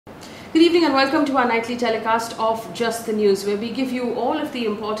Good evening and welcome to our nightly telecast of Just the News, where we give you all of the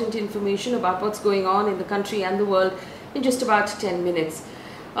important information about what's going on in the country and the world in just about 10 minutes.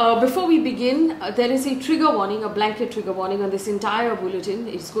 Before we begin, there is a trigger warning, a blanket trigger warning on this entire bulletin.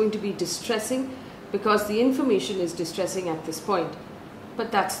 It's going to be distressing because the information is distressing at this point.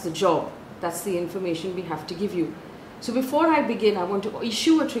 But that's the job. That's the information we have to give you. So before I begin, I want to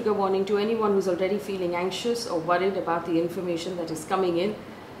issue a trigger warning to anyone who's already feeling anxious or worried about the information that is coming in.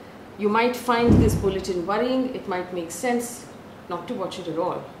 You might find this bulletin worrying. It might make sense not to watch it at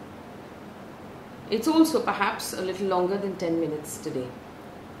all. It's also perhaps a little longer than 10 minutes today.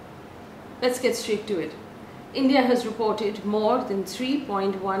 Let's get straight to it. India has reported more than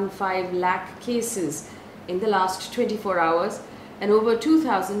 3.15 lakh cases in the last 24 hours and over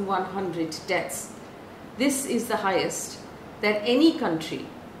 2,100 deaths. This is the highest that any country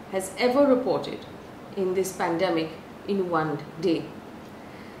has ever reported in this pandemic in one day.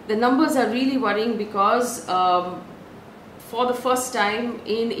 The numbers are really worrying because for the first time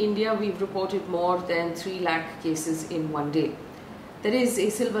in India, we've reported more than 3 lakh cases in one day. There is a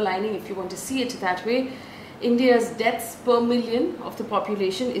silver lining if you want to see it that way. India's deaths per million of the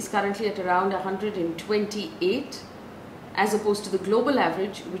population is currently at around 128, as opposed to the global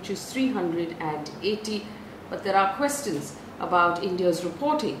average, which is 380. But there are questions about India's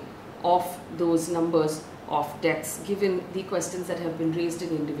reporting of those numbers of deaths, given the questions that have been raised in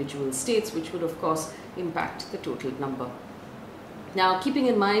individual states, which would of course impact the total number. Now, keeping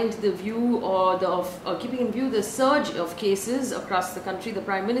in mind the view keeping in view the surge of cases across the country, the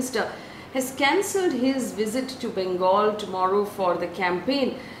Prime Minister has cancelled his visit to Bengal tomorrow for the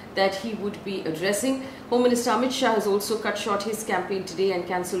campaign that he would be addressing. Home Minister Amit Shah has also cut short his campaign today and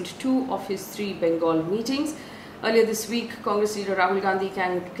cancelled 2 of his 3 Bengal meetings. Earlier this week, Congress leader Rahul Gandhi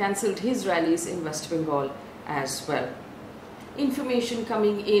cancelled his rallies in West Bengal as well. Information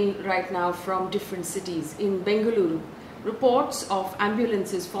coming in right now from different cities. In Bengaluru, reports of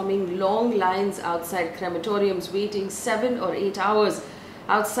ambulances forming long lines outside crematoriums, waiting 7 or 8 hours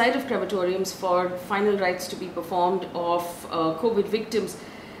outside of crematoriums for final rites to be performed of COVID victims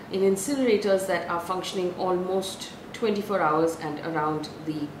in incinerators that are functioning almost 24 hours and around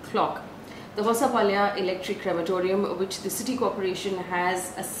the clock. The Hosapalya Electric Crematorium, which the City Corporation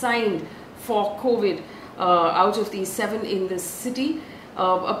has assigned for COVID out of the 7 in the city,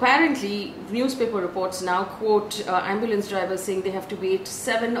 apparently newspaper reports now quote ambulance drivers saying they have to wait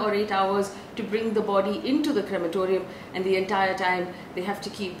 7 or 8 hours to bring the body into the crematorium, and the entire time they have to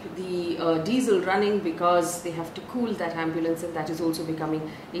keep the diesel running because they have to cool that ambulance, and that is also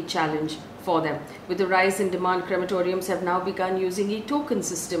becoming a challenge for them. With the rise in demand, crematoriums have now begun using a token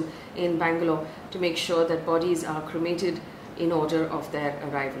system in Bangalore to make sure that bodies are cremated in order of their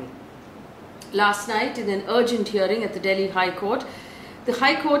arrival. Last night, in an urgent hearing at the Delhi High Court, the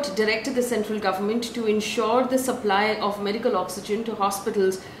High Court directed the central government to ensure the supply of medical oxygen to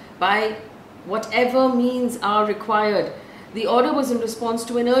hospitals by whatever means are required. The order was in response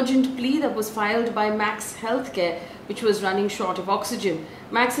to an urgent plea that was filed by Max Healthcare, which was running short of oxygen.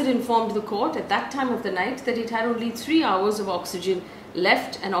 Max had informed the court at that time of the night that it had only 3 hours of oxygen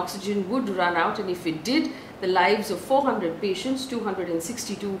left and oxygen would run out, and if it did, the lives of 400 patients,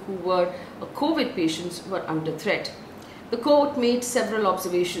 262 who were COVID patients, were under threat. The court made several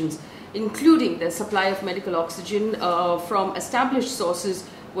observations, including the supply of medical oxygen from established sources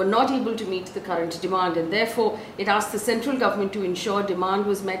were not able to meet the current demand, and therefore it asked the central government to ensure demand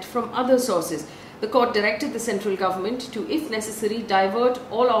was met from other sources. The court directed the central government to, if necessary, divert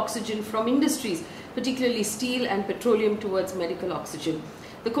all oxygen from industries, particularly steel and petroleum, towards medical oxygen.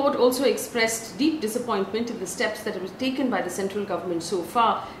 The court also expressed deep disappointment in the steps that were taken by the central government so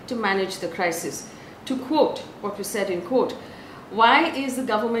far to manage the crisis. To quote what was said in court, "Why is the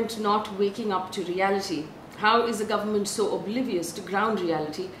government not waking up to reality? How is the government so oblivious to ground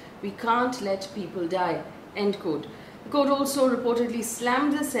reality? We can't let people die." End quote. The court also reportedly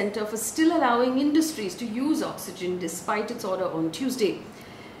slammed the centre for still allowing industries to use oxygen despite its order on Tuesday.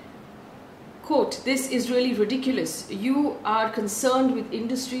 Quote, "This is really ridiculous. You are concerned with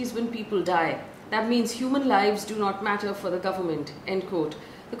industries when people die. That means human lives do not matter for the government." End quote.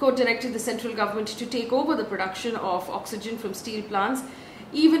 The court directed the central government to take over the production of oxygen from steel plants,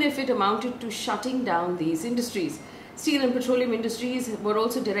 even if it amounted to shutting down these industries. Steel and petroleum industries were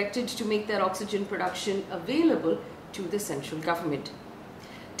also directed to make their oxygen production available to the central government.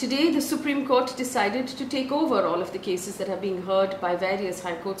 Today, the Supreme Court decided to take over all of the cases that are being heard by various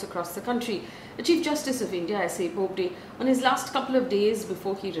high courts across the country. The Chief Justice of India, S.A. Bombay, on his last couple of days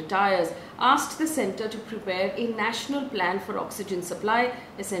before he retires, asked the centre to prepare a national plan for oxygen supply,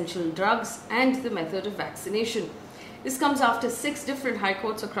 essential drugs, and the method of vaccination. This comes after 6 different high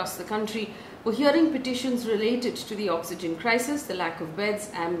courts across the country were hearing petitions related to the oxygen crisis, the lack of beds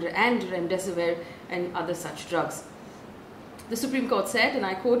and remdesivir and other such drugs. The Supreme Court said, and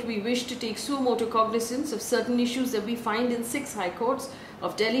I quote, "We wish to take suo motu cognizance of certain issues that we find in 6 high courts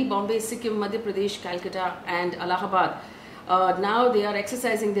of Delhi, Bombay, Sikkim, Madhya Pradesh, Calcutta and Allahabad. Now they are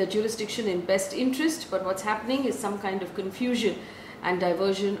exercising their jurisdiction in best interest, but what's happening is some kind of confusion and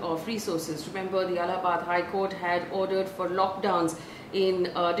diversion of resources." Remember, the Allahabad High Court had ordered for lockdowns in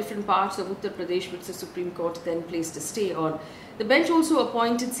different parts of Uttar Pradesh, which the Supreme Court then placed a stay on. The bench also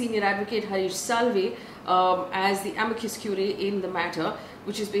appointed senior advocate Harish Salve as the amicus curiae in the matter,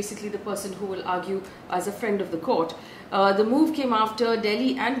 which is basically the person who will argue as a friend of the court. The move came after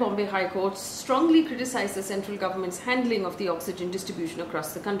Delhi and Bombay High Courts strongly criticized the central government's handling of the oxygen distribution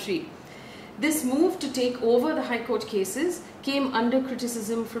across the country. This move to take over the High Court cases came under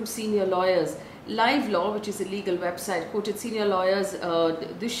criticism from senior lawyers. Live Law, which is a legal website, quoted senior lawyers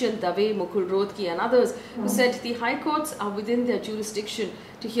Dushyant Dave, Mukul Rohtgi and others who said the High Courts are within their jurisdiction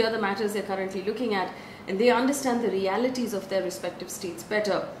to hear the matters they're currently looking at, and they understand the realities of their respective states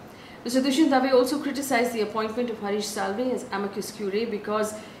better. Mr. Dushyant Dave also criticized the appointment of Harish Salve as amicus curiae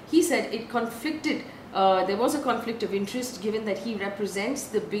because he said it conflicted. There was a conflict of interest given that he represents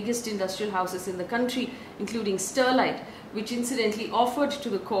the biggest industrial houses in the country, including Sterlite, which incidentally offered to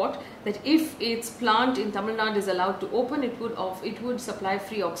the court that if its plant in Tamil Nadu is allowed to open, it would supply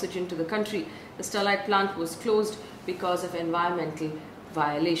free oxygen to the country. The Sterlite plant was closed because of environmental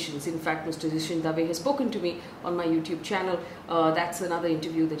violations. In fact, Mr. Dushyant Dave has spoken to me on my YouTube channel. That's another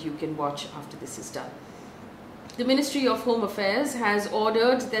interview that you can watch after this is done. The Ministry of Home Affairs has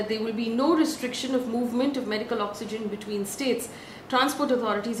ordered that there will be no restriction of movement of medical oxygen between states. Transport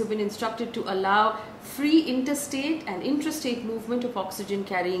authorities have been instructed to allow free interstate and intrastate movement of oxygen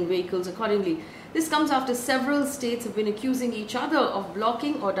carrying vehicles accordingly. This comes after several states have been accusing each other of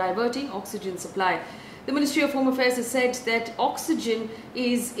blocking or diverting oxygen supply. The Ministry of Home Affairs has said that oxygen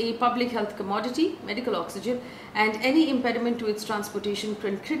is a public health commodity, medical oxygen, and any impediment to its transportation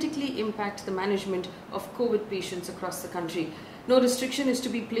can critically impact the management of COVID patients across the country. No restriction is to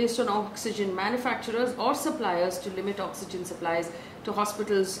be placed on oxygen manufacturers or suppliers to limit oxygen supplies to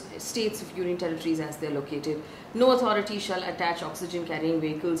hospitals, states of union territories as they are located. No authority shall attach oxygen carrying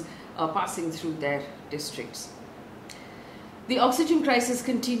vehicles passing through their districts. The oxygen crisis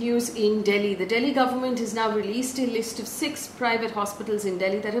continues in Delhi. The Delhi government has now released a list of 6 private hospitals in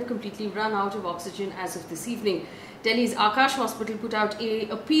Delhi that have completely run out of oxygen as of this evening. Delhi's Akash Hospital put out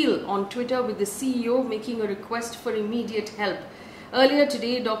an appeal on Twitter with the CEO making a request for immediate help. Earlier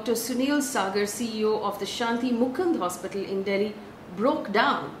today, Dr. Sunil Sagar, CEO of the Shanti Mukund Hospital in Delhi, broke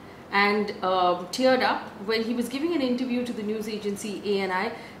down and teared up when he was giving an interview to the news agency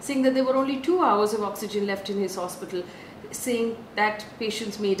ANI, saying that there were only 2 hours of oxygen left in his hospital, saying that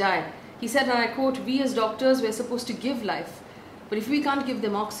patients may die. He said, and I quote, "We as doctors, we're supposed to give life, but if we can't give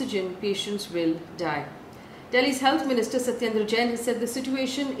them oxygen, patients will die." Delhi's Health Minister Satyendra Jain has said the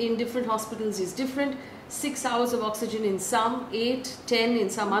situation in different hospitals is different. 6 hours of oxygen in some, 8, 10 in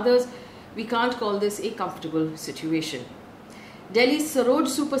some others. We can't call this a comfortable situation. Delhi's Saroj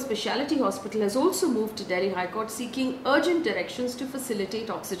Super Speciality Hospital has also moved to Delhi High Court seeking urgent directions to facilitate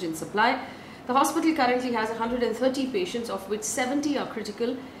oxygen supply. The hospital currently has 130 patients, of which 70 are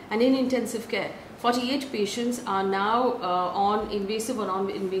critical and in intensive care. 48 patients are now on invasive or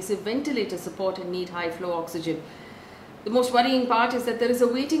non-invasive ventilator support and need high-flow oxygen. The most worrying part is that there is a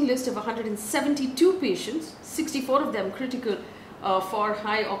waiting list of 172 patients, 64 of them critical, for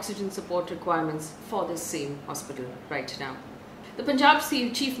high oxygen support requirements for this same hospital right now. The Punjab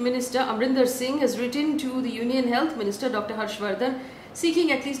Chief Minister Amrinder Singh has written to the Union Health Minister Dr. Harshvardhan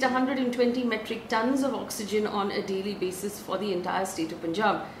seeking at least 120 metric tons of oxygen on a daily basis for the entire state of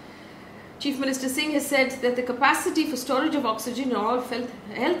Punjab. Chief Minister Singh has said that the capacity for storage of oxygen in all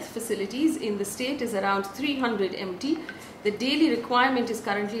health facilities in the state is around 300 MT. The daily requirement is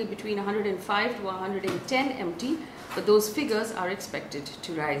currently between 105 to 110 MT, but those figures are expected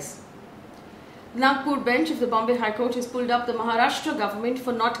to rise. The Nagpur bench of the Bombay High Court has pulled up the Maharashtra government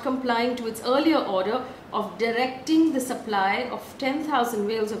for not complying to its earlier order of directing the supply of 10,000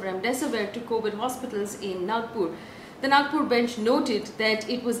 vials of remdesivir to COVID hospitals in Nagpur. The Nagpur bench noted that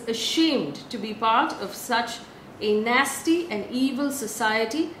it was ashamed to be part of such a nasty and evil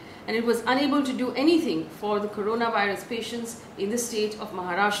society, and it was unable to do anything for the coronavirus patients in the state of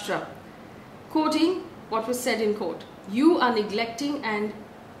Maharashtra. Quoting what was said in court, "You are neglecting and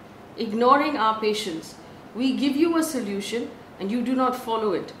ignoring our patients. We give you a solution and you do not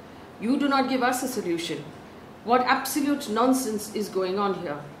follow it. You do not give us a solution. What absolute nonsense is going on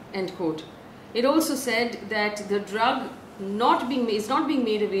here?" End quote. It also said that the drug is not being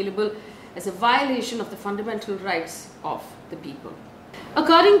made available as a violation of the fundamental rights of the people.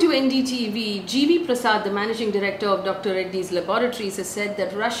 According to NDTV, GV Prasad, the managing director of Dr. Reddy's Laboratories, has said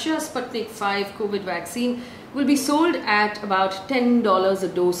that Russia's Sputnik 5 COVID vaccine will be sold at about $10 a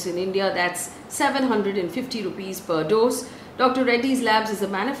dose in India. That's 750 rupees per dose. Dr. Reddy's Labs is a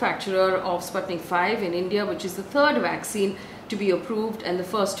manufacturer of Sputnik 5 in India, which is the third vaccine to be approved and the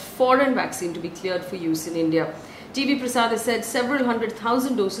first foreign vaccine to be cleared for use in India. GV Prasad has said several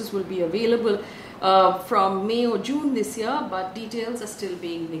 100,000 doses will be available from May or June this year, but details are still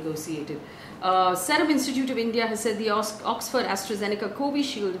being negotiated. Serum Institute of India has said the Oxford AstraZeneca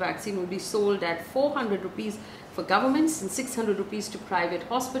Covishield vaccine will be sold at 400 rupees for governments and 600 rupees to private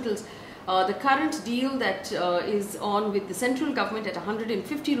hospitals. The current deal that is on with the central government at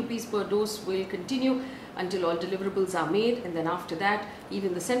 150 rupees per dose will continue until all deliverables are made, and then after that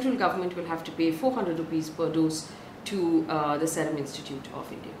even the central government will have to pay 400 rupees per dose to the Serum Institute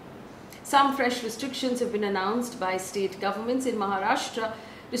of India. Some fresh restrictions have been announced by state governments in Maharashtra.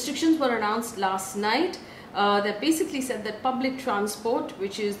 Restrictions were announced last night that basically said that public transport,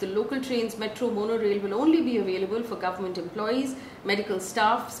 which is the local trains, metro, monorail, will only be available for government employees, medical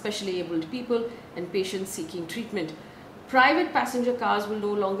staff, specially abled people and patients seeking treatment. Private passenger cars will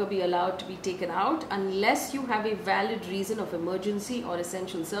no longer be allowed to be taken out unless you have a valid reason of emergency or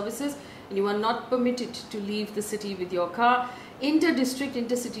essential services, and you are not permitted to leave the city with your car. Inter-district,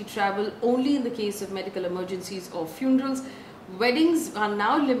 intercity travel only in the case of medical emergencies or funerals. Weddings are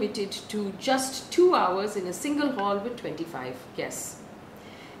now limited to just 2 hours in a single hall with 25 guests.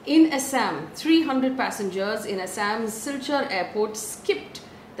 In Assam, 300 passengers in Assam's Silchar airport skipped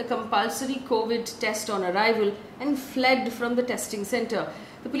the compulsory COVID test on arrival and fled from the testing center.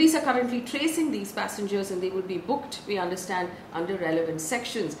 The police are currently tracing these passengers and they will be booked, we understand, under relevant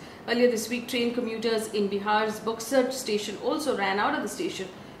sections. Earlier this week, train commuters in Bihar's Buxar station also ran out of the station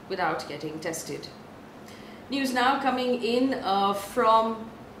without getting tested. News now coming in from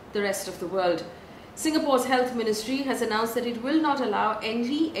the rest of the world. Singapore's health ministry has announced that it will not allow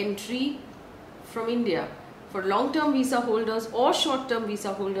any entry from India for long-term visa holders or short-term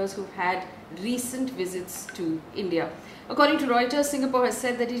visa holders who've had recent visits to India. According to Reuters, Singapore has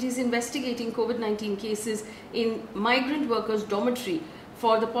said that it is investigating COVID-19 cases in migrant workers' dormitory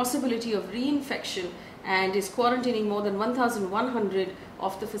for the possibility of reinfection and is quarantining more than 1,100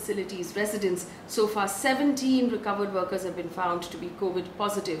 of the facility's residents. So far, 17 recovered workers have been found to be COVID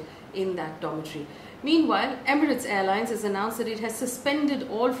positive in that dormitory. Meanwhile, Emirates Airlines has announced that it has suspended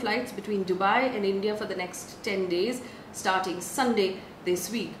all flights between Dubai and India for the next 10 days, starting Sunday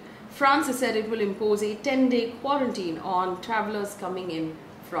this week. France has said it will impose a 10-day quarantine on travellers coming in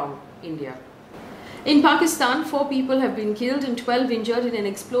from India. In Pakistan, 4 people have been killed and 12 injured in an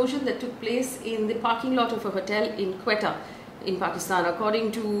explosion that took place in the parking lot of a hotel in Quetta in Pakistan.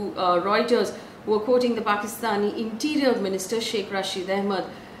 According to Reuters, who are quoting the Pakistani Interior Minister Sheikh Rashid Ahmad,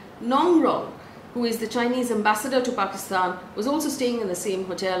 Nongrong, who is the Chinese ambassador to Pakistan, was also staying in the same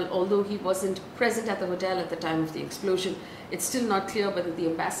hotel, although he wasn't present at the hotel at the time of the explosion. It's still not clear whether the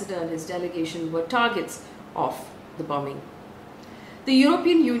ambassador and his delegation were targets of the bombing. The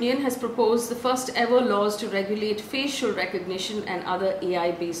European Union has proposed the first ever laws to regulate facial recognition and other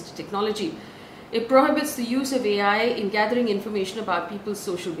AI-based technology. It prohibits the use of AI in gathering information about people's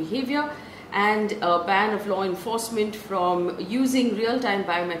social behavior and a ban of law enforcement from using real-time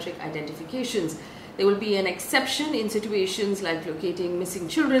biometric identifications. There will be an exception in situations like locating missing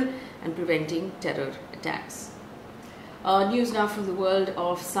children and preventing terror attacks. News now from the world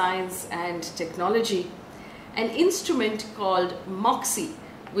of science and technology. An instrument called MOXIE,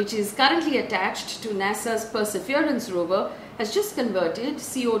 which is currently attached to NASA's Perseverance rover, has just converted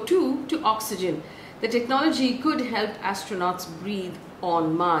CO2 to oxygen. The technology could help astronauts breathe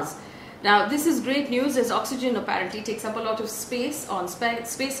on Mars. Now, this is great news as oxygen apparently takes up a lot of space on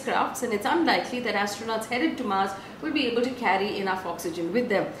spacecrafts, and it's unlikely that astronauts headed to Mars will be able to carry enough oxygen with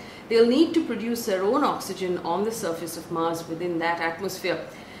them. They'll need to produce their own oxygen on the surface of Mars within that atmosphere.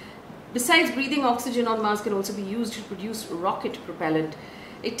 Besides, breathing oxygen on Mars can also be used to produce rocket propellant.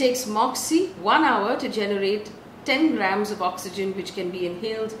 It takes MOXIE 1 hour to generate 10 grams of oxygen, which can be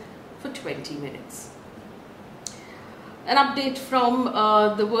inhaled for 20 minutes. An update from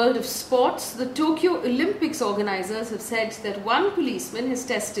the world of sports. The Tokyo Olympics organizers have said that one policeman has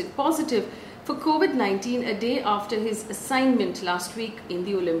tested positive for COVID-19 a day after his assignment last week in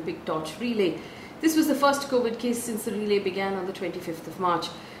the Olympic torch relay. This was the first COVID case since the relay began on the 25th of March.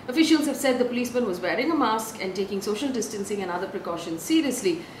 Officials have said the policeman was wearing a mask and taking social distancing and other precautions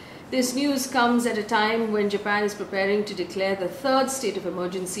seriously. This news comes at a time when Japan is preparing to declare the third state of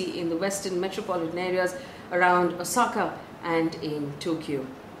emergency in the western metropolitan areas around Osaka and in Tokyo.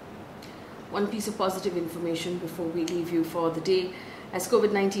 One piece of positive information before we leave you for the day. As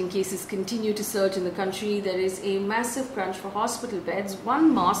COVID-19 cases continue to surge in the country, there is a massive crunch for hospital beds.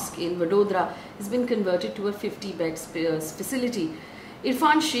 One mosque in Vadodara has been converted to a 50-bed facility.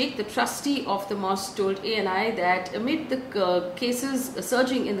 Irfan Sheikh, the trustee of the mosque, told ANI that amid the cases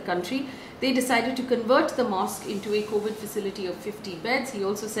surging in the country, they decided to convert the mosque into a COVID facility of 50 beds. He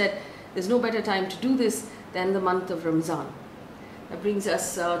also said there's no better time to do this than the month of Ramzan. That brings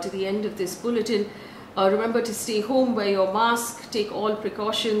us to the end of this bulletin. Remember to stay home, wear your mask, take all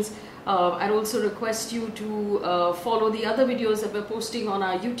precautions. I'd also request you to follow the other videos that we're posting on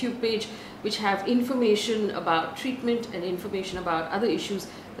our YouTube page, which have information about treatment and information about other issues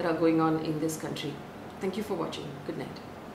that are going on in this country. Thank you for watching. Good night.